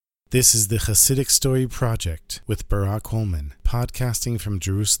This is the Hasidic Story Project with Barak Holman, podcasting from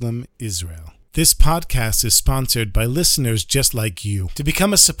Jerusalem, Israel. This podcast is sponsored by listeners just like you. To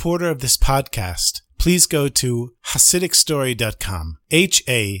become a supporter of this podcast, please go to HasidicStory.com,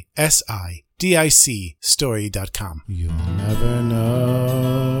 HASIDIC story.com. You'll never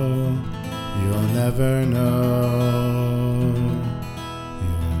know, you'll never know,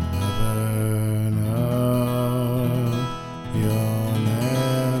 you'll never know, you'll never know.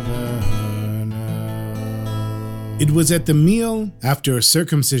 It was at the meal after a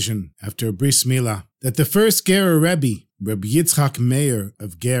circumcision, after a bris milah, that the first Ger Rebbe, Rebbe Yitzchak Meir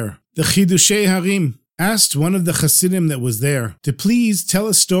of Ger, the Chidushei Harim, asked one of the Hasidim that was there to please tell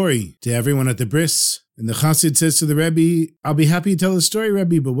a story to everyone at the bris. And the Chassid says to the Rebbe, "I'll be happy to tell a story,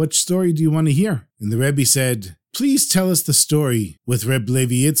 Rebbe, but what story do you want to hear?" And the Rebbe said, "Please tell us the story with Reb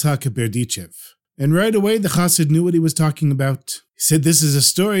Levi Yitzchak Berdichev." And right away the Chassid knew what he was talking about. He said, "This is a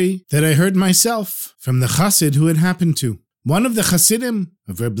story that I heard myself from the Chassid who it happened to." One of the Hasidim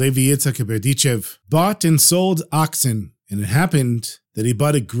of Reb Levi Yitzchak Berdichev bought and sold oxen, and it happened that he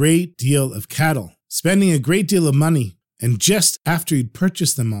bought a great deal of cattle, spending a great deal of money. And just after he'd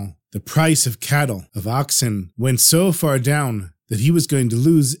purchased them all, the price of cattle, of oxen, went so far down that he was going to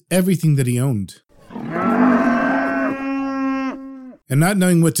lose everything that he owned. And not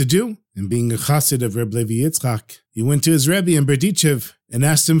knowing what to do, and being a chassid of Reb Levi Yitzchak, he went to his Rebbe in Berdichev and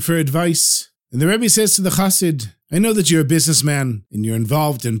asked him for advice. And the Rebbe says to the chassid, "I know that you're a businessman and you're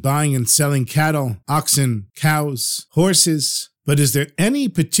involved in buying and selling cattle, oxen, cows, horses, but is there any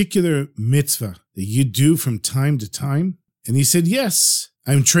particular mitzvah that you do from time to time?" And he said, "Yes,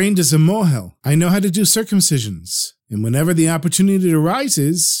 I'm trained as a mohel. I know how to do circumcisions. And whenever the opportunity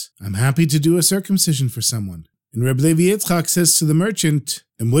arises, I'm happy to do a circumcision for someone." And Reb Levi Yitzchak says to the merchant,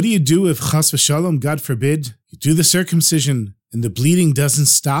 "And what do you do if chas v'shalom, God forbid, you do the circumcision and the bleeding doesn't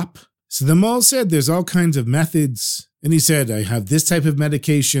stop?" So the mohel said there's all kinds of methods. And he said, "I have this type of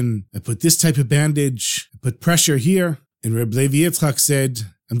medication, I put this type of bandage, I put pressure here." And Reb Levi Yitzchak said,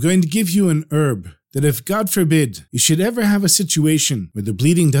 "I'm going to give you an herb that if, God forbid, you should ever have a situation where the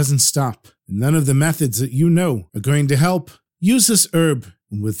bleeding doesn't stop, and none of the methods that you know are going to help, use this herb,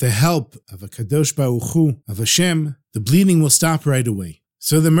 and with the help of a Kadosh Baruch Hu, of Hashem, the bleeding will stop right away."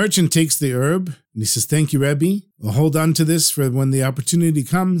 So the merchant takes the herb, and he says, "Thank you, Rebbe. I'll hold on to this for when the opportunity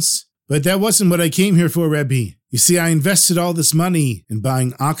comes. But that wasn't what I came here for, Rebbe. You see, I invested all this money in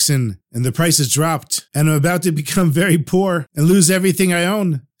buying oxen, and the prices dropped, and I'm about to become very poor and lose everything I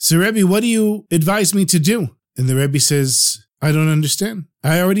own. So, Rebbe, what do you advise me to do?" And the Rebbe says, "I don't understand.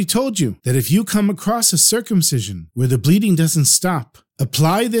 I already told you that if you come across a circumcision where the bleeding doesn't stop,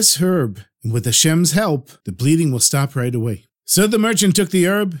 apply this herb, and with Hashem's help, the bleeding will stop right away." So the merchant took the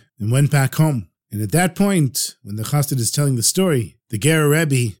herb and went back home. And at that point, when the chassid is telling the story, the Ger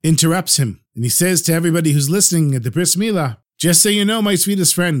Rebbe interrupts him, and he says to everybody who's listening at the bris milah, "Just so you know, my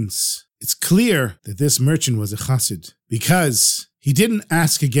sweetest friends, it's clear that this merchant was a chassid, because he didn't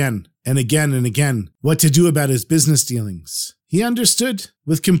ask again and again and again what to do about his business dealings. He understood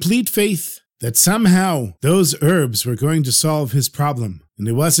with complete faith that somehow those herbs were going to solve his problem, and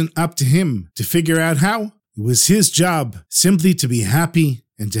it wasn't up to him to figure out how. It was his job simply to be happy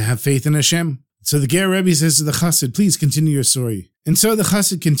and to have faith in Hashem." So the Ger Rebbe says to the chassid, "Please continue your story." And so the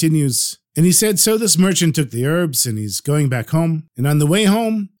chassid continues, and he said, "So this merchant took the herbs, and he's going back home. And on the way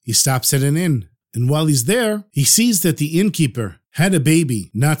home, he stops at an inn. And while he's there, he sees that the innkeeper had a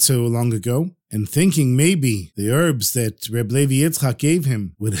baby not so long ago. And thinking maybe the herbs that Reb Levi Yitzchak gave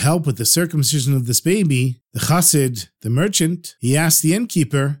him would help with the circumcision of this baby, the chassid, the merchant, he asked the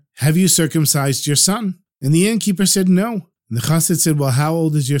innkeeper, 'Have you circumcised your son?' And the innkeeper said no. And the chassid said, 'Well, how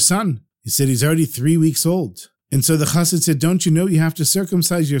old is your son?' He said, 'He's already 3 weeks old.' And so the chassid said, 'Don't you know you have to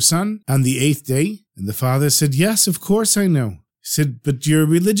circumcise your son on the 8th day?' And the father said, 'Yes, of course I know.' He said, 'But you're a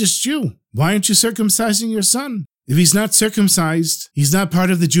religious Jew. Why aren't you circumcising your son? If he's not circumcised, he's not part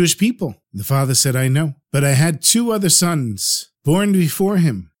of the Jewish people.' And the father said, 'I know. But I had 2 other sons born before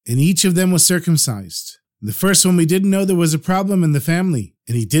him, and each of them was circumcised. The first one, we didn't know there was a problem in the family,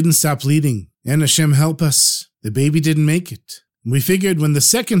 and he didn't stop bleeding. And Hashem help us, the baby didn't make it. And we figured when the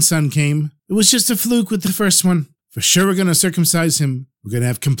second son came, it was just a fluke with the first one. For sure we're going to circumcise him. We're going to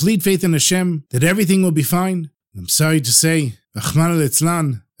have complete faith in Hashem that everything will be fine. And I'm sorry to say, Rachmana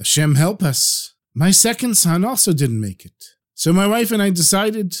litzlan, Hashem help us, my second son also didn't make it. So my wife and I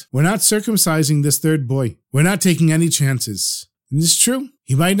decided we're not circumcising this third boy. We're not taking any chances. And it's true,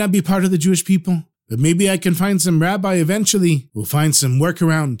 he might not be part of the Jewish people, but maybe I can find some rabbi eventually who'll find some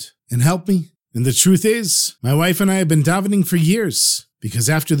workaround and help me. And the truth is, my wife and I have been davening for years. because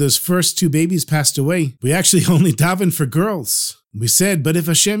after those first 2 babies passed away, we actually only davened for girls. We said, but if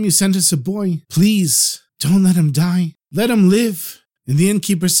Hashem, you sent us a boy, please don't let him die. Let him live. And the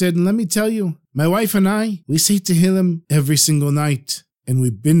innkeeper said, and let me tell you, my wife and I, we say Tehillim every single night. And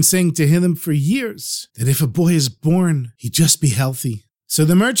we've been saying Tehillim for years that if a boy is born, he'd just be healthy. So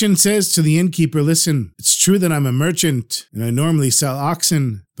the merchant says to the innkeeper, listen, it's true that I'm a merchant and I normally sell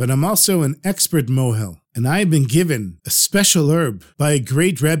oxen, but I'm also an expert mohel. And I have been given a special herb by a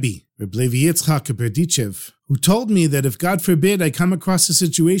great Rebbe, Rebbe Yitzchak Berdichev, who told me that if God forbid I come across a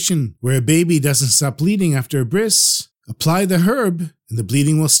situation where a baby doesn't stop bleeding after a bris, apply the herb and the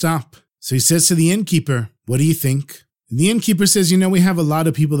bleeding will stop. So he says to the innkeeper, what do you think? And the innkeeper says, we have a lot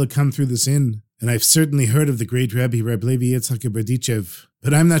of people that come through this inn, and I've certainly heard of the great Rebbe Yitzchak Berdichev,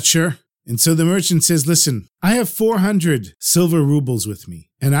 but I'm not sure. And so the merchant says, listen, I have 400 silver rubles with me,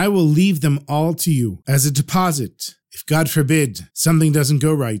 and I will leave them all to you as a deposit if God forbid something doesn't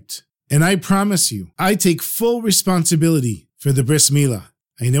go right. And I promise you, I take full responsibility for the bris milah.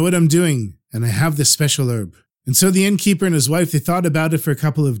 I know what I'm doing, and I have this special herb. And so the innkeeper and his wife, they thought about it for a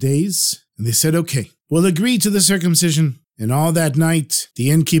couple of days, and they said, okay, we'll agree to the circumcision. And all that night, the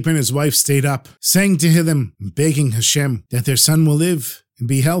innkeeper and his wife stayed up, saying Tehillim, begging Hashem that their son will live and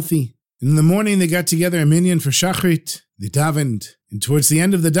be healthy. And in the morning, they got together a minyan for Shachrit. They davened. And towards the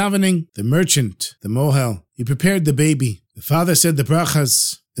end of the davening, the merchant, the mohel, he prepared the baby. The father said the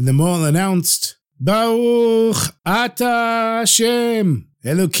brachas, and the mohel announced, Baruch Ata Hashem,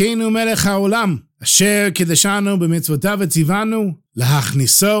 Elokeinu melech haolam, asher kideshanu b'mitzvotav etzivanu,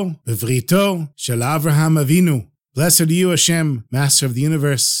 lahachniso bevrito shel Avraham Avinu. Blessed are you, Hashem, Master of the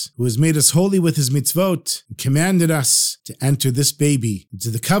universe, who has made us holy with his mitzvot and commanded us to enter this baby into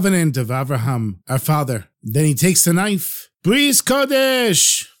the covenant of Avraham, our father. And then he takes the knife, Bris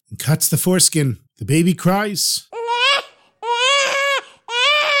Kodesh, and cuts the foreskin. The baby cries.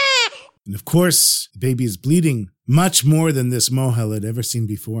 And of course, the baby is bleeding much more than this mohel had ever seen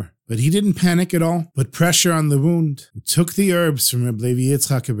before. But he didn't panic at all, put pressure on the wound, and took the herbs from Rebbe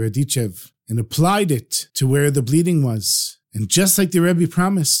Yitzchak Berdichev and applied it to where the bleeding was. And just like the Rebbe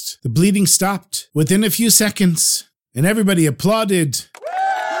promised, the bleeding stopped within a few seconds, and everybody applauded.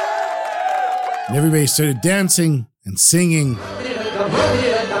 And everybody started dancing and singing.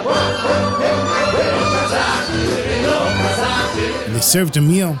 And they served a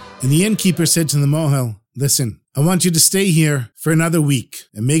meal, and the innkeeper said to the mohel, listen, I want you to stay here for another week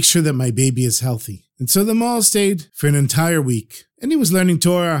and make sure that my baby is healthy. And so the mohel stayed for an entire week, and he was learning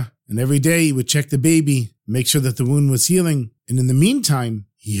Torah. And every day he would check the baby, make sure that the wound was healing. And in the meantime,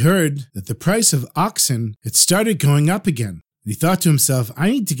 he heard that the price of oxen had started going up again. And he thought to himself, I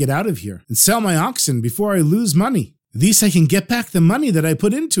need to get out of here and sell my oxen before I lose money. At least I can get back the money that I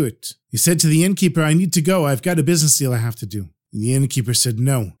put into it. He said to the innkeeper, I need to go. I've got a business deal I have to do. And the innkeeper said,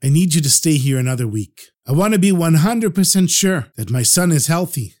 no, I need you to stay here another week. I want to be 100% sure that my son is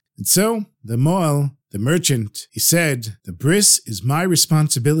healthy. And so the mohel, the merchant, he said, the bris is my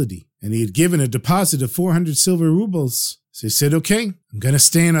responsibility. And he had given a deposit of 400 silver rubles. So he said, okay, I'm going to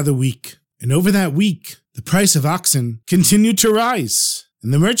stay another week. And over that week, the price of oxen continued to rise.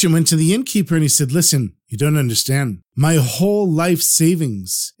 And the merchant went to the innkeeper and he said, listen, you don't understand. My whole life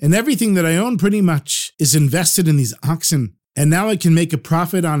savings and everything that I own pretty much is invested in these oxen. And now I can make a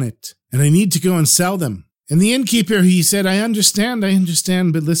profit on it. And I need to go and sell them. And the innkeeper, he said, I understand,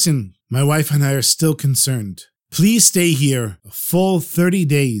 but listen, my wife and I are still concerned. Please stay here a full 30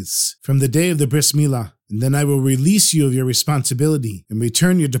 days from the day of the bris milah, and then I will release you of your responsibility and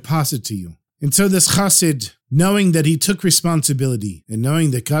return your deposit to you. And so this chassid, knowing that he took responsibility and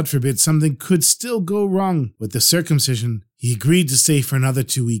knowing that God forbid something could still go wrong with the circumcision, he agreed to stay for another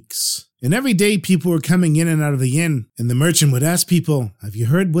 2 weeks. And every day people were coming in and out of the inn, and the merchant would ask people, have you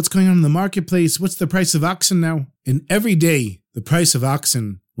heard what's going on in the marketplace? What's the price of oxen now? And every day, the price of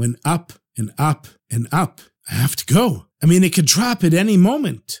oxen went up and up and up. I have to go. I mean, it could drop at any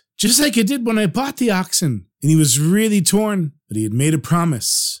moment, just like it did when I bought the oxen. And he was really torn, but he had made a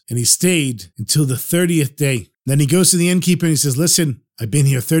promise, and he stayed until the 30th day. Then he goes to the innkeeper and he says, listen, I've been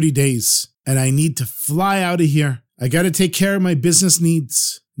here 30 days, and I need to fly out of here. I got to take care of my business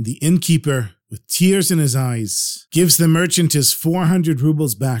needs. And the innkeeper, with tears in his eyes, gives the merchant his 400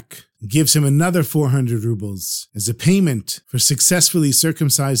 rubles back, and gives him another 400 rubles as a payment for successfully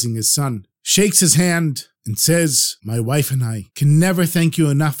circumcising his son, shakes his hand, and says, my wife and I can never thank you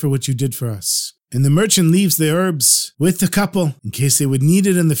enough for what you did for us. And the merchant leaves the herbs with the couple in case they would need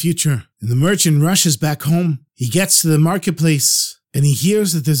it in the future. And the merchant rushes back home. He gets to the marketplace and he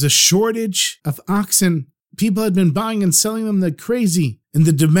hears that there's a shortage of oxen. People had been buying and selling them like crazy. And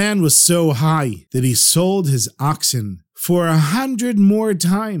the demand was so high that he sold his oxen for 100 more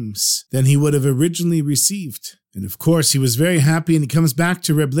times than he would have originally received. And of course, he was very happy, and he comes back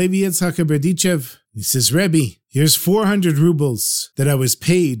to Rebbe Levi Yitzchak Berdichev. He says, Rebbe, here's 400 rubles that I was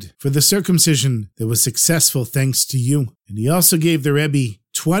paid for the circumcision that was successful thanks to you. And he also gave the Rebbe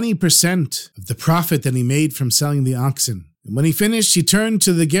 20% of the profit that he made from selling the oxen. And when he finished, he turned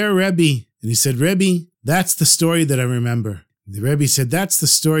to the Ger Rebbe and he said, Rebbe, that's the story that I remember. And the Rebbe said, that's the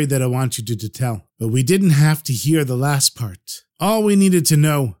story that I want you to tell. But we didn't have to hear the last part. All we needed to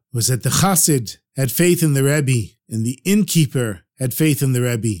know was that the Chassid had faith in the Rebbe, and the innkeeper had faith in the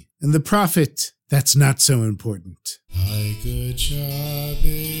Rebbe, and the prophet, that's not so important. Hi, good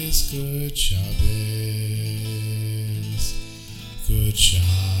Shabbos, good Shabbos, good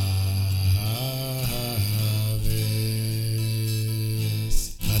Shabbos.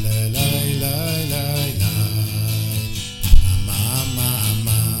 Halalai, lai, lai, lai, ama,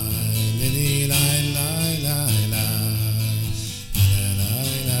 ama, lili, lai, lai, lai, lai,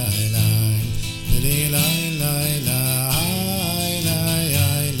 halalai, lai, lai, lili, lai, lai, lai, lai,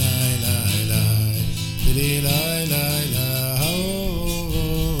 lai, lai, lai, lai, lili, lai, lai, lai, oh.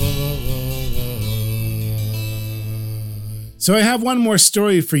 So I have one more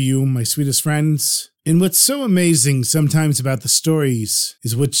story for you, my sweetest friends. And what's so amazing sometimes about the stories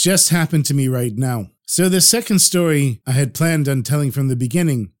is what just happened to me right now. So the second story I had planned on telling from the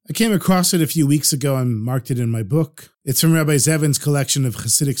beginning, I came across it a few weeks ago and marked it in my book. It's from Rabbi Zevin's collection of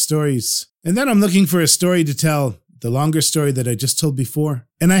Hasidic stories. And then I'm looking for a story to tell, the longer story that I just told before.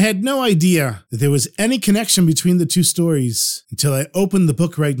 And I had no idea that there was any connection between the two stories until I opened the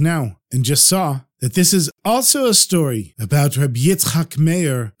book right now and just saw that this is also a story about Rabbi Yitzchak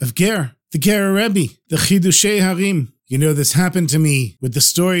Meir of Ger, the Ger Rebbe, the Chidushei Harim. You know, this happened to me with the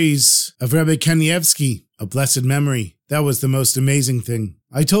stories of Rebbe Kanievsky, a blessed memory. That was the most amazing thing.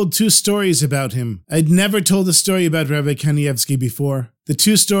 I told 2 stories about him. I'd never told a story about Rebbe Kanievsky before. The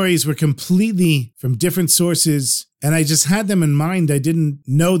 2 stories were completely from different sources, and I just had them in mind. I didn't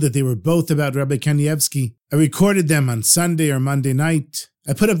know that they were both about Rebbe Kanievsky. I recorded them on Sunday or Monday night.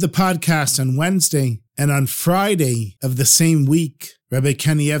 I put up the podcast on Wednesday, and on Friday of the same week, Rebbe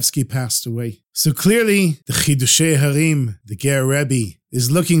Kanievsky passed away. So clearly, the Chidushei Harim, the Ger Rebbe, is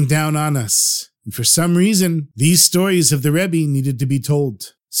looking down on us. And for some reason, these stories of the Rebbe needed to be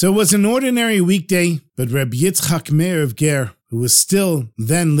told. So it was an ordinary weekday, but Rebbe Yitzchak Meir of Ger, who was still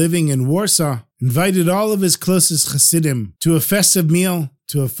then living in Warsaw, invited all of his closest Hasidim to a festive meal,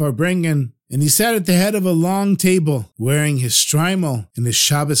 to a Farbrengen, and he sat at the head of a long table, wearing his shtreimel and his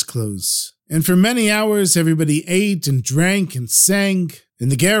Shabbos clothes. And for many hours, everybody ate and drank and sang,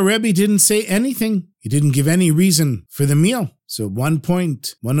 and the Ger Rebbe didn't say anything. He didn't give any reason for the meal. So at one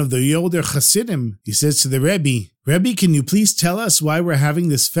point, one of the older Hasidim, he says to the Rebbe, Rebbe, can you please tell us why we're having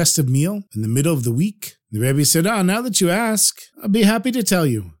this festive meal in the middle of the week? The Rebbe said, now that you ask, I'll be happy to tell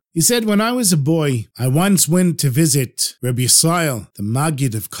you. He said, when I was a boy, I once went to visit Rebbe Yisrael, the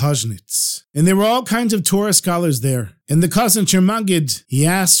Maggid of Koznitz. And there were all kinds of Torah scholars there. And the Koznitzer Maggid, he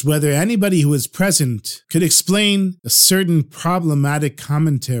asked whether anybody who was present could explain a certain problematic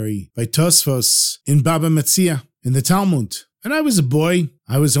commentary by Tosfos in Baba Metzia, in the Talmud. And I was a boy,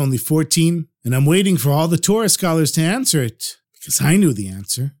 I was only 14, and I'm waiting for all the Torah scholars to answer it, because I knew the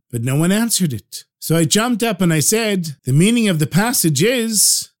answer, but no one answered it. So I jumped up and I said, the meaning of the passage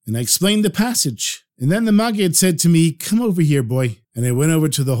is... And I explained the passage. And then the Maggid said to me, come over here, boy. And I went over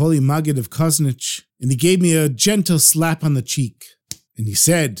to the holy Maggid of Koznitz, and he gave me a gentle slap on the cheek. And he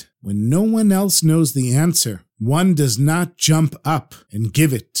said, when no one else knows the answer, one does not jump up and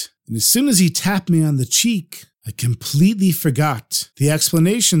give it. And as soon as he tapped me on the cheek, I completely forgot the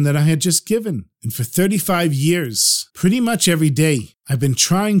explanation that I had just given. And for 35 years, pretty much every day, I've been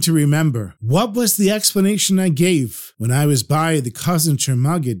trying to remember what was the explanation I gave when I was by the Koznitzer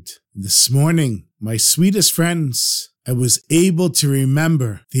Maggid. This morning, my sweetest friends, I was able to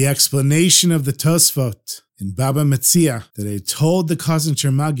remember the explanation of the Tosfot in Baba Metzia that I told the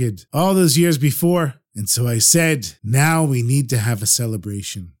Koznitzer Maggid all those years before. And so I said, now we need to have a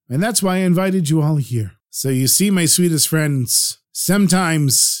celebration. And that's why I invited you all here. So you see, my sweetest friends,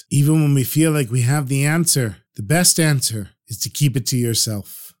 sometimes, even when we feel like we have the answer, the best answer is to keep it to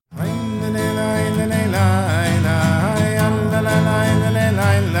yourself.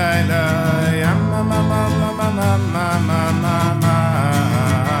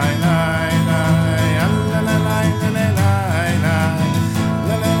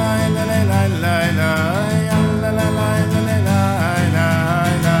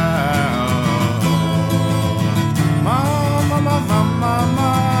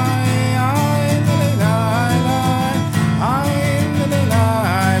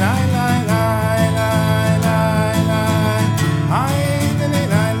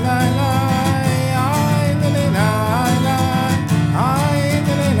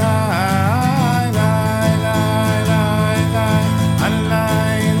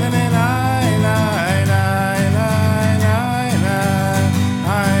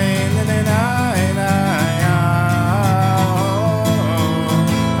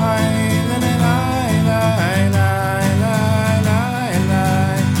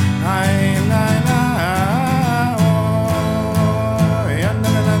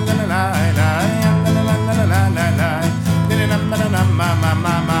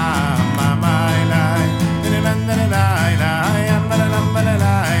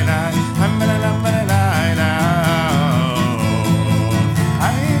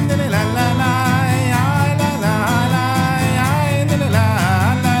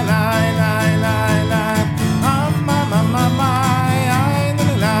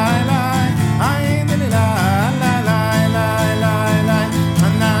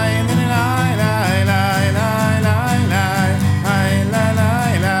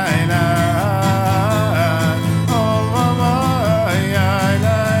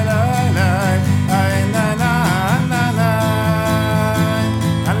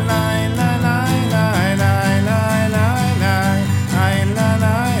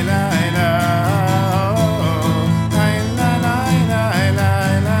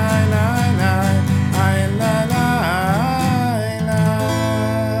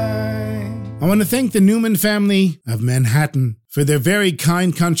 want to thank the Newman family of Manhattan for their very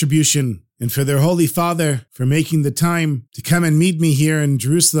kind contribution, and for their Holy Father for making the time to come and meet me here in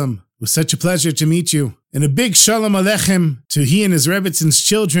Jerusalem. It was such a pleasure to meet you. And a big Shalom Aleichem to he and his Rebbetzins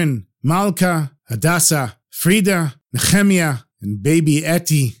children, Malka, Hadassah, Frida, Nehemiah, and baby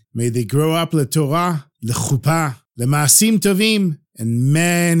Eti. May they grow up LeTorah, LeChuppah, LeMaasim Tovim, and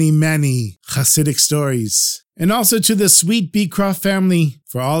many, many Hasidic stories. And also to the sweet Beecroft family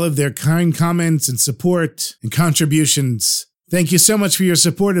for all of their kind comments and support and contributions. Thank you so much for your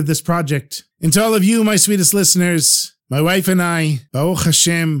support of this project. And to all of you, my sweetest listeners, my wife and I, Baruch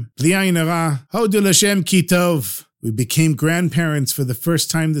Hashem, Bli Ayin Hara, Hodu L'Shem Ki Tov, we became grandparents for the first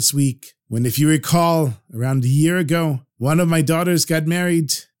time this week, when, if you recall, around a year ago, one of my daughters got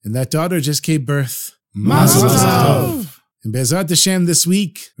married, and that daughter just gave birth. Mazel Tov! And Be'ezrat Hashem this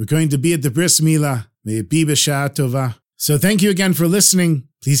week, we're going to be at the Bris Milah. May it be b'sha'ah tova. So thank you again for listening.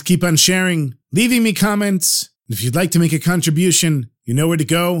 Please keep on sharing, leaving me comments. If you'd like to make a contribution, you know where to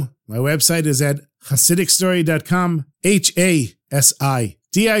go. My website is at HasidicStory.com,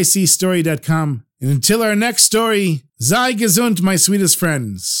 HASIDIC story.com. And until our next story, sei gesund, my sweetest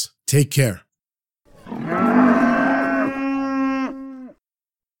friends. Take care.